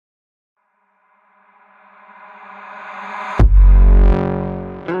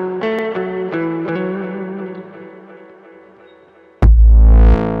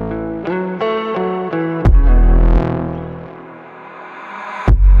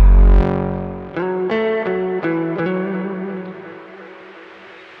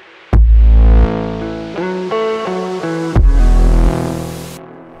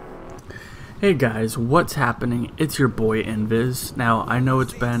Hey guys, what's happening? It's your boy Invis. Now, I know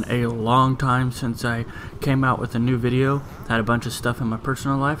it's been a long time since I came out with a new video, had a bunch of stuff in my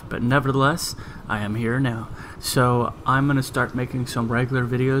personal life, but nevertheless, I am here now. So, I'm going to start making some regular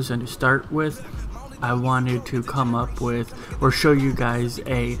videos, and to start with, I wanted to come up with, or show you guys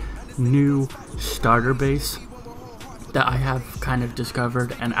a new starter base that I have kind of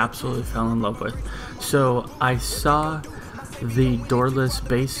discovered and absolutely fell in love with. So, I saw the doorless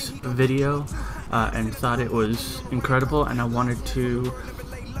base video and thought it was incredible, and I wanted to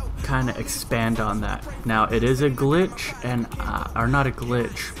kind of expand on that. Now it is a glitch, and or not a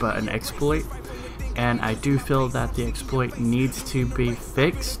glitch but an exploit, and I do feel that the exploit needs to be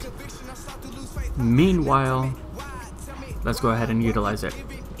fixed. Meanwhile, let's go ahead and utilize it.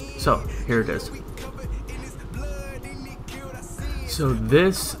 So here it is. So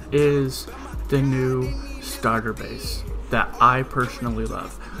this is the new starter base that I personally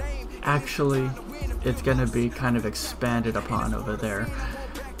love. Actually, it's gonna be kind of expanded upon over there,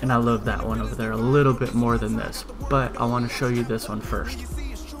 and I love that one over there a little bit more than this, but I want to show you this one first.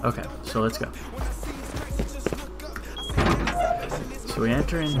 Okay, so let's go. So we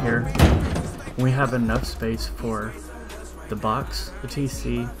enter in here. We have enough space for the box, the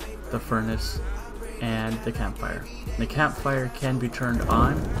TC, the furnace, and the campfire. The campfire can be turned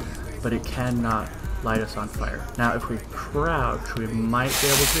on, but it cannot light us on fire. Now if we crouch, we might be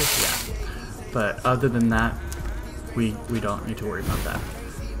able to, yeah. But other than that, we don't need to worry about that.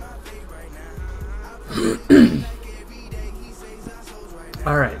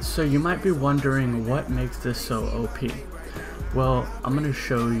 Alright, so you might be wondering what makes this so OP. Well, I'm going to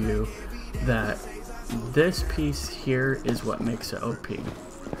show you that this piece here is what makes it OP.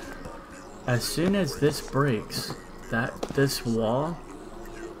 As soon as this breaks, this wall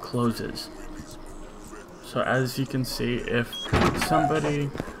closes. So as you can see, if somebody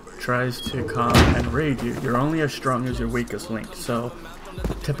tries to come and raid you, you're only as strong as your weakest link. So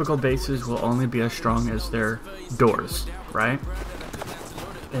typical bases will only be as strong as their doors, right?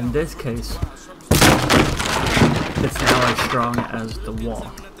 In this case, it's now as strong as the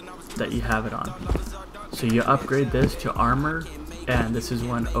wall that you have it on. So you upgrade this to armor, and this is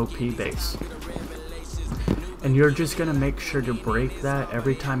one OP base. And you're just gonna make sure to break that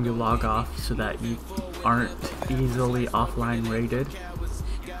every time you log off so that you aren't easily offline raided.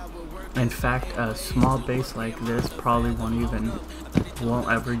 In fact, a small base like this probably won't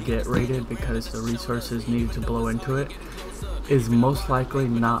ever get raided because the resources needed to blow into it is most likely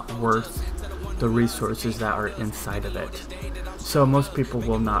not worth the resources that are inside of it. So most people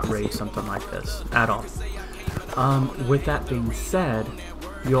will not raid something like this at all. With that being said,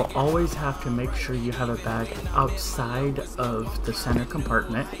 you'll always have to make sure you have a bag outside of the center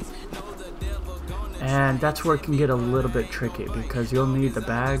compartment. And that's where it can get a little bit tricky, because you'll need the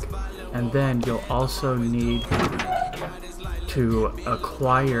bag, and then you'll also need to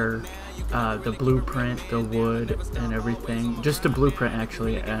acquire the blueprint, the wood, and everything. Just the blueprint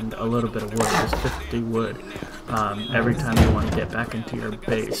actually, and a little bit of wood, just 50 wood, every time you want to get back into your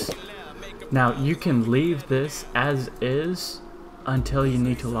base. Now you can leave this as is until you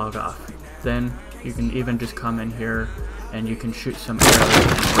need to log off. Then you can even just come in here and you can shoot some arrows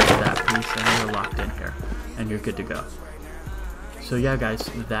and break that piece, and you're locked in here and you're good to go. So yeah guys,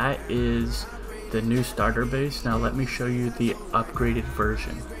 that is the new starter base. Now let me show you the upgraded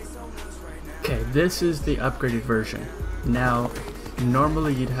version. Okay, this is the upgraded version. Now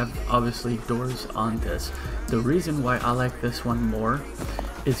normally you'd have obviously doors on this. The reason why I like this one more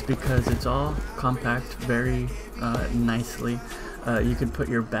is because it's all compact, very nicely. You can put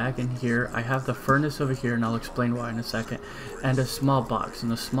your bag in here. I have the furnace over here, and I'll explain why in a second, and a small box.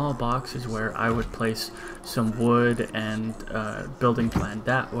 And the small box is where I would place some wood and building plan.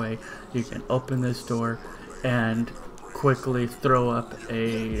 That way you can open this door and quickly throw up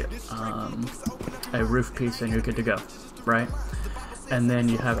a roof piece, and you're good to go, right? And then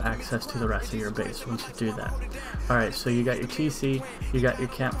you have access to the rest of your base once you do that. Alright, so you got your TC, you got your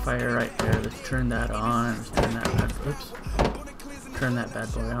campfire right there. Let's turn that on. Let's turn that turn that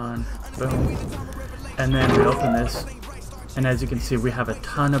bad boy on. Boom. And then we open this, and as you can see, we have a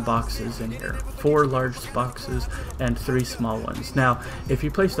ton of boxes in here. 4 large boxes and 3 small ones. Now, if you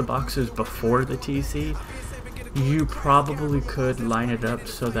place the boxes before the TC, you probably could line it up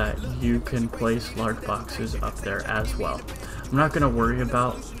so that you can place large boxes up there as well. I'm not going to worry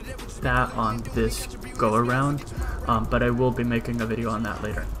about that on this go around, but I will be making a video on that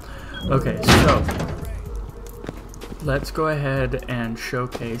later. Okay, so let's go ahead and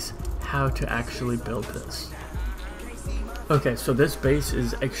showcase how to actually build this. Okay, so this base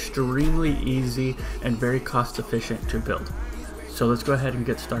is extremely easy and very cost efficient to build. So let's go ahead and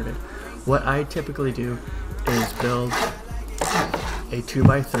get started. What I typically do is build a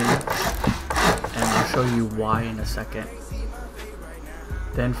 2x3, and I'll show you why in a second.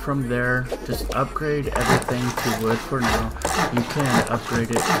 Then from there, just upgrade everything to wood for now. You can upgrade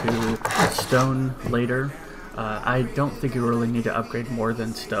it to stone later. I don't think you really need to upgrade more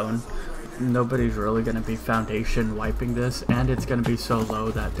than stone. Nobody's really going to be foundation wiping this, and it's going to be so low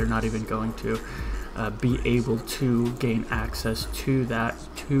that they're not even going to be able to gain access to that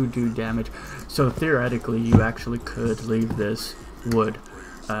to do damage. So theoretically, you actually could leave this wood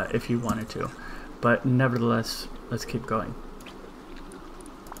if you wanted to. But nevertheless, let's keep going.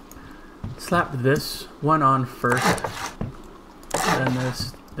 Slap this one on first,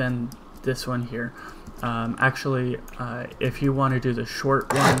 then this one here. Actually, if you want to do the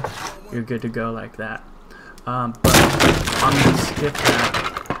short one, you're good to go like that. But I'm going to skip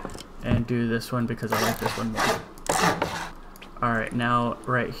that and do this one because I like this one more. Alright, now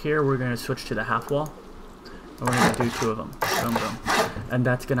right here we're going to switch to the half wall. And we're going to do 2 of them. Boom, boom. And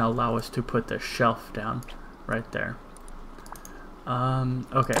that's going to allow us to put the shelf down right there. Okay, I'm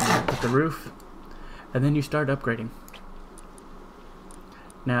going to put the roof. And then you start upgrading.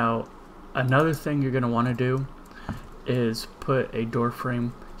 Now, another thing you're going to want to do is put a door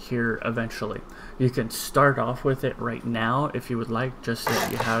frame here eventually. You can start off with it right now if you would like, just so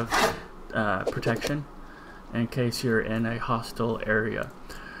that you have protection in case you're in a hostile area.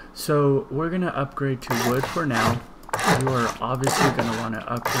 So we're going to upgrade to wood for now. You are obviously going to want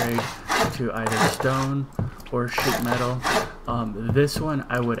to upgrade to either stone or sheet metal. This one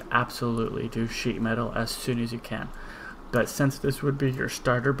I would absolutely do sheet metal as soon as you can. But since this would be your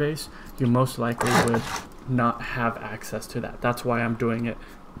starter base, you most likely would not have access to that. That's why I'm doing it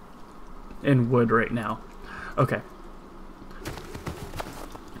in wood right now. Okay.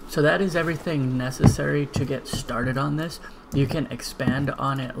 So that is everything necessary to get started on this. You can expand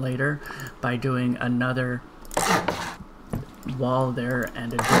on it later by doing another wall there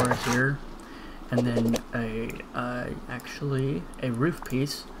and a door here. And then actually a roof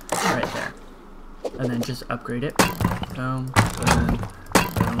piece right there. And then just upgrade it. Boom, boom,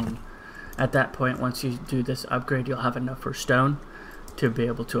 boom. At that point, once you do this upgrade, you'll have enough for stone to be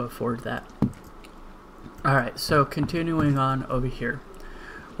able to afford that. Alright, so continuing on over here.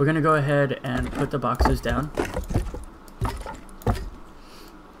 We're going to go ahead and put the boxes down.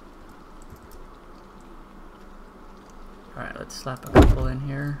 Alright, let's slap a couple in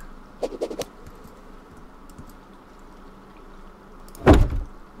here.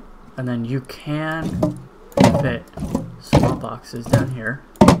 And then you can fit small boxes down here.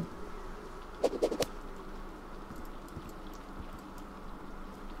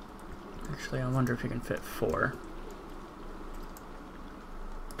 Actually, I wonder if you can fit 4.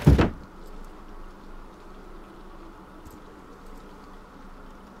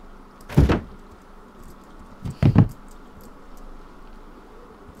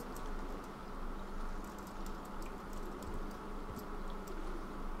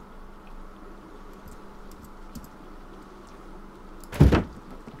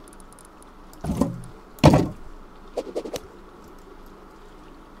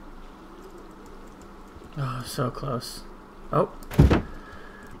 Oh, so close. Oh.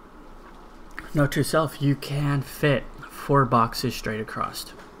 Note to self, you can fit 4 boxes straight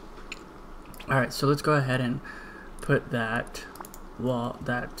across. Alright, so let's go ahead and put that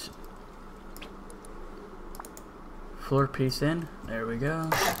floor piece in. There we go.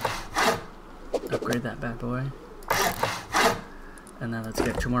 Upgrade that bad boy. And then let's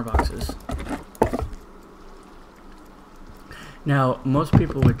get 2 more boxes. Now, most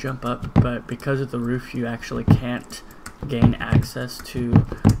people would jump up, but because of the roof, you actually can't gain access to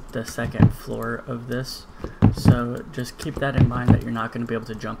the second floor of this. So just keep that in mind that you're not going to be able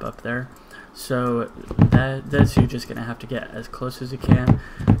to jump up there. So this you're just going to have to get as close as you can,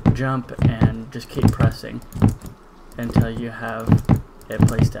 jump, and just keep pressing until you have it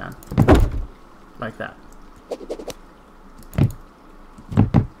placed down, like that.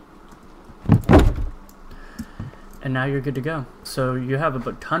 And now you're good to go. So you have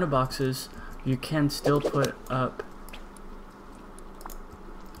a ton of boxes. You can still put up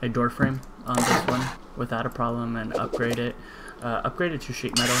a door frame on this one without a problem and upgrade it. Upgrade it to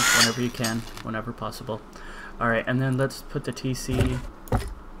sheet metal whenever you can, whenever possible. Alright, and then let's put the TC.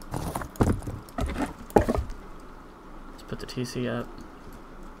 Let's put the TC up.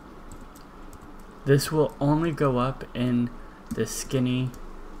 This will only go up in the skinny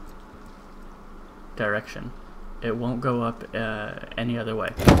direction. It won't go up any other way.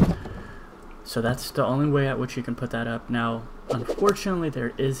 So that's the only way at which you can put that up. Now, unfortunately,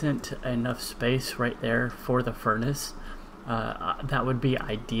 there isn't enough space right there for the furnace. That would be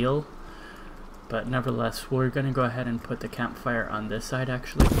ideal, but nevertheless, we're going to go ahead and put the campfire on this side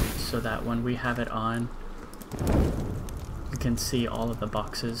actually, so that when we have it on, you can see all of the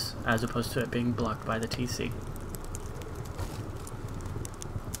boxes as opposed to it being blocked by the TC.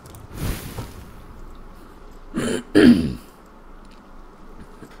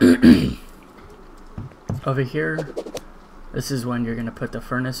 Over here, this is when you're going to put the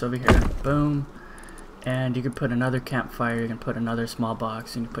furnace over here. Boom. And you can put another campfire, you can put another small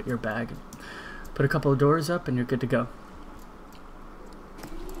box, and you put your bag. Put a couple of doors up and you're good to go.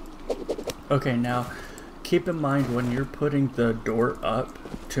 Okay, now keep in mind when you're putting the door up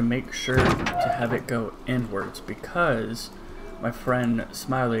to make sure to have it go inwards, because my friend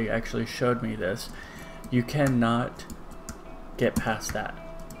Smiley actually showed me this. You cannot get past that.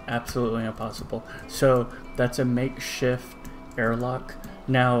 Absolutely impossible. So that's a makeshift airlock.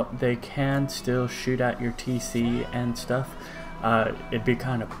 Now they can still shoot at your TC and stuff. It'd be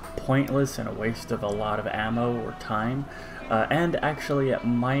kind of pointless and a waste of a lot of ammo or time. And actually it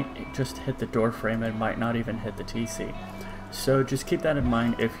might just hit the door frame, it might not even hit the TC. So just keep that in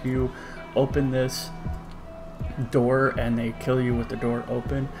mind. If you open this door and they kill you with the door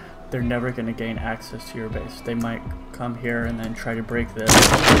open, they're never going to gain access to your base. They might come here and then try to break this,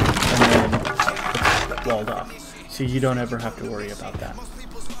 and then it's walled off. So you don't ever have to worry about that.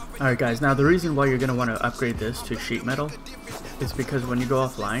 Alright guys, now the reason why you're going to want to upgrade this to sheet metal is because when you go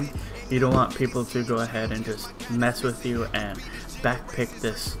offline, you don't want people to go ahead and just mess with you and backpick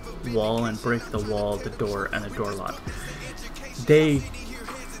this wall and break the wall, the door, and the door lock. They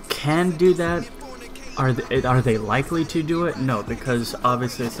can do that. Are they likely to do it? No, because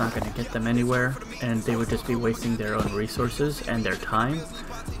obviously it's not going to get them anywhere, and they would just be wasting their own resources and their time.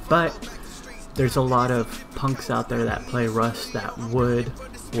 But there's a lot of punks out there that play Rust that would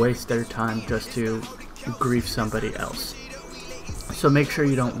waste their time just to grief somebody else. So make sure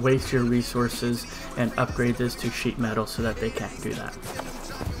you don't waste your resources and upgrade this to sheet metal so that they can't do that.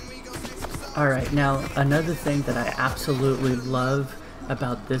 Alright, now another thing that I absolutely love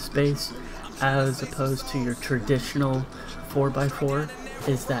about this base, as opposed to your traditional 4x4,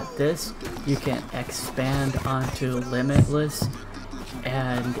 is that this you can expand onto limitless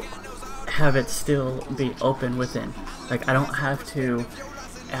and have it still be open within. Like, I don't have to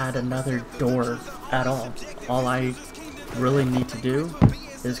add another door at all. All I really need to do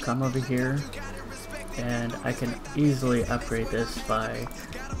is come over here, and I can easily upgrade this by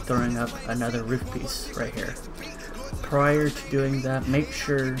throwing up another roof piece right here. Prior to doing that, make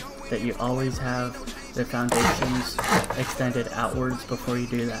sure that you always have the foundations extended outwards before you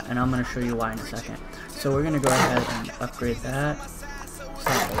do that, and I'm going to show you why in a second. So we're going to go ahead and upgrade that.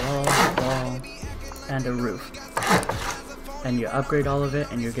 Start a wall, and a roof. And you upgrade all of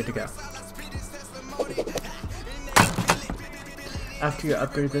it and you're good to go. After you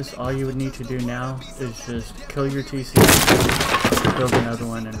upgrade this, all you would need to do now is just kill your TC, build another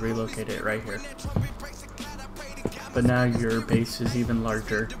one, and relocate it right here. But now your base is even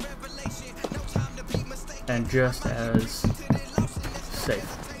larger and just as safe.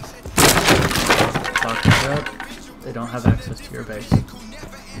 Boxes up, they don't have access to your base.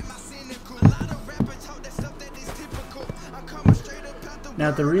 Now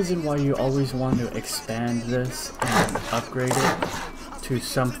the reason why you always want to expand this and upgrade it to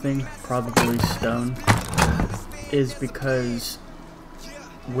something, probably stone, is because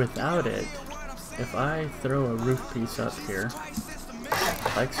without it, if I throw a roof piece up here,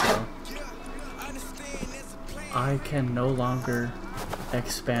 like so, I can no longer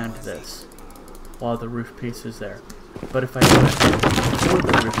expand this while the roof piece is there. But if I kill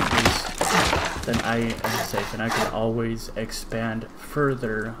the roof piece, then I am safe, and I can always expand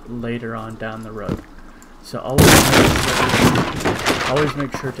further later on down the road. So always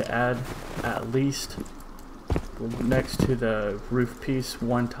make sure to add at least next to the roof piece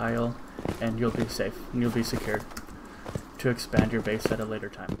one tile, and you'll be safe and you'll be secured to expand your base at a later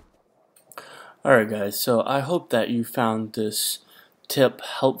time. Alright guys, so I hope that you found this tip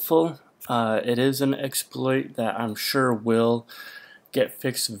helpful. It is an exploit that I'm sure will get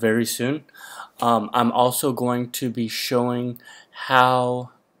fixed very soon. I'm also going to be showing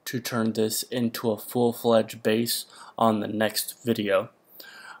how to turn this into a full-fledged base on the next video.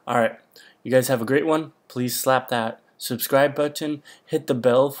 Alright, you guys have a great one. Please slap that subscribe button, hit the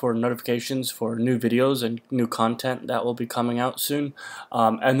bell for notifications for new videos and new content that will be coming out soon,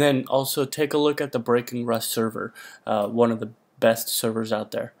 and then also take a look at the Breaking Rust server, one of the best servers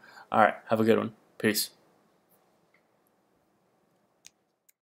out there. Alright, have a good one. Peace.